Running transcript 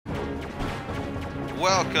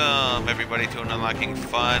Welcome everybody to an Unlocking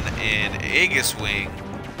Fun in Aegis Wing.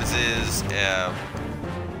 This is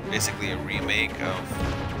basically a remake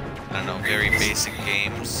of, I don't know, very basic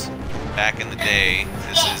games back in the day.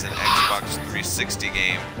 This is an Xbox 360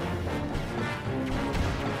 game.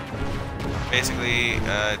 Basically,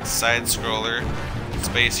 it's a side-scroller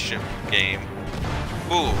spaceship game.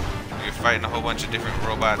 Ooh, you're fighting a whole bunch of different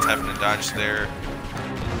robots, having to dodge their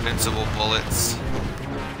invincible bullets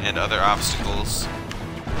and other obstacles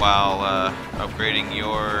while upgrading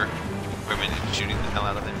your equipment and shooting the hell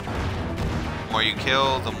out of them. The more you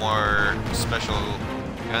kill, the more special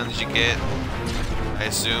guns you get, I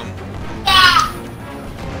assume.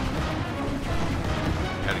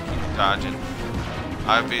 Gotta keep dodging.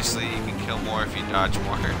 Obviously, you can kill more if you dodge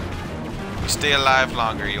more. If you stay alive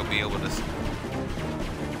longer, you'll be able to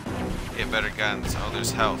get better guns. Oh,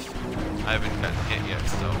 there's health. I haven't gotten hit yet,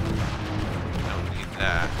 so don't need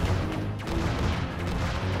that.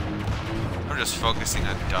 I'm just focusing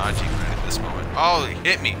on dodging right at this moment. Oh, he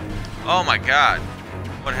hit me! Oh my god!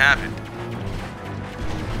 What happened?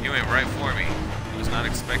 He went right for me. I was not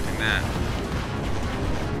expecting that.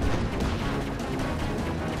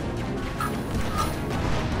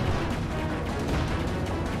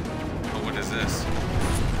 Oh, what is this?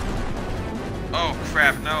 Oh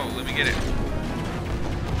crap, no, let me get it.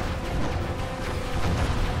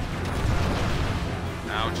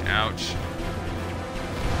 Ouch, ouch.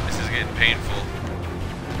 This is getting painful.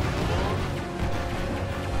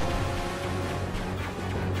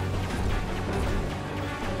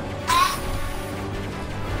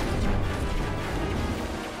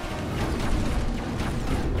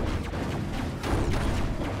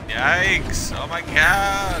 Yikes! Oh my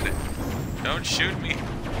god! Don't shoot me.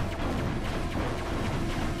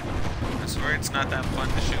 I swear it's not that fun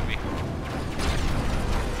to shoot me.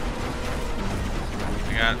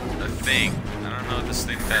 I got a thing. I don't know what this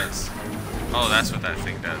thing does. Oh, that's what that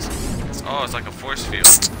thing does. It's like a force field.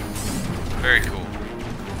 Very cool.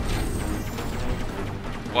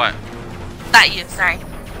 What? Not you, sorry.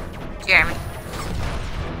 Jeremy.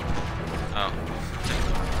 Oh.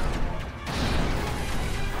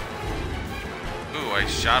 Ooh, I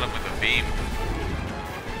shot him with a beam.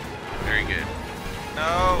 Very good.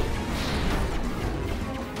 No!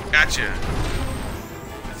 Gotcha!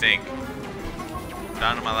 I think.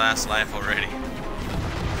 Down to my last life already.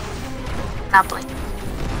 Monopoly.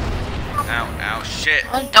 Ow, ow, shit!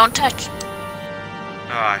 Don't touch.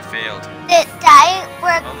 Oh, I failed. The diet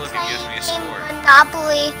work Oh, look, it gives me a score.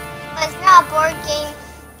 Monopoly, but it's not a board game.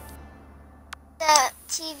 The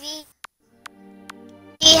TV.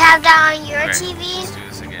 Do you have that on your Okay, TV? let's do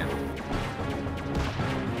this again.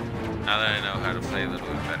 Now that I know how to play a little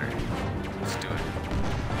bit better, let's do it.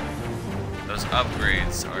 Those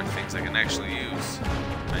upgrades are things I can actually use.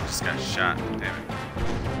 I just got shot, damn it.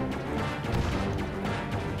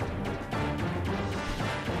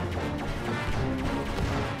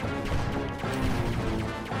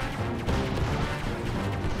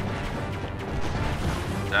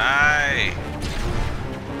 Die!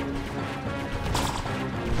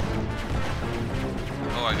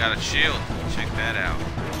 Oh, I got a shield. Check that out.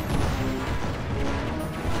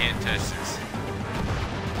 Can't touch this.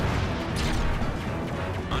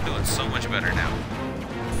 I'm doing so much better now.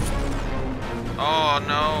 Oh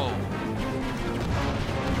no!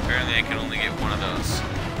 Apparently I can only get one of those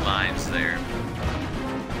lines there.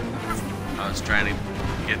 I was trying to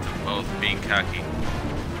get them both being cocky.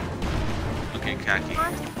 Okay, cocky.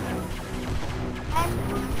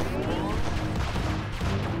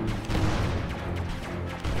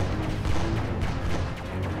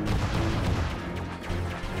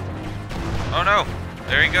 Oh no!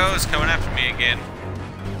 There he goes, coming after me again.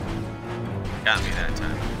 Got me that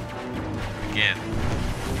time. Again.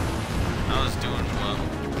 I was doing well.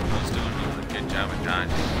 I was doing a good job at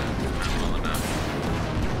dodging, but not well enough.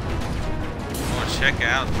 Oh, check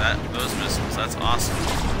out those missiles. That's awesome.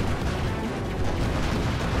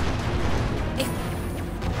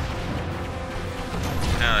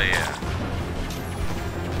 Hell yeah.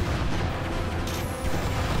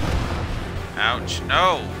 Ouch.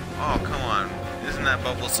 No! Oh, come on. Isn't that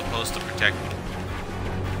bubble supposed to protect me?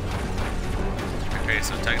 Okay,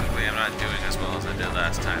 so technically I'm not doing as well as I did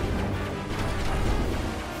last time.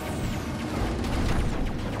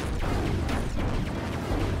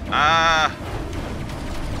 Ah!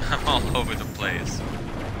 I'm all over the place.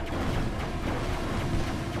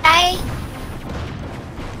 Hey,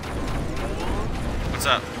 What's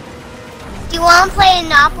up? do you want to play a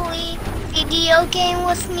Monopoly video game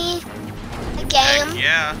with me? A game? Heck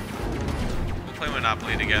yeah. We'll play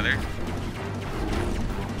Monopoly together.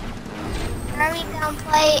 Are we gonna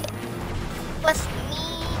play with me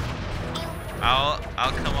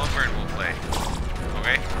I'll come over and we'll play.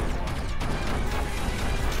 Okay?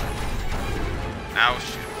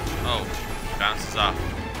 Ouch. Oh, bounces off.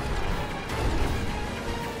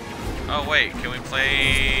 Oh wait, can we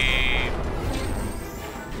play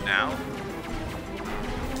now?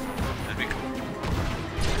 That'd be cool.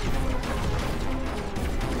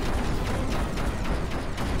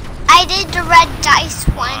 I did the red dice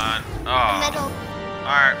one. Oh. The middle.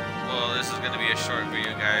 Alright, well this is going to be a short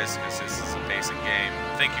video guys because this is a basic game.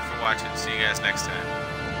 Thank you for watching. See you guys next time.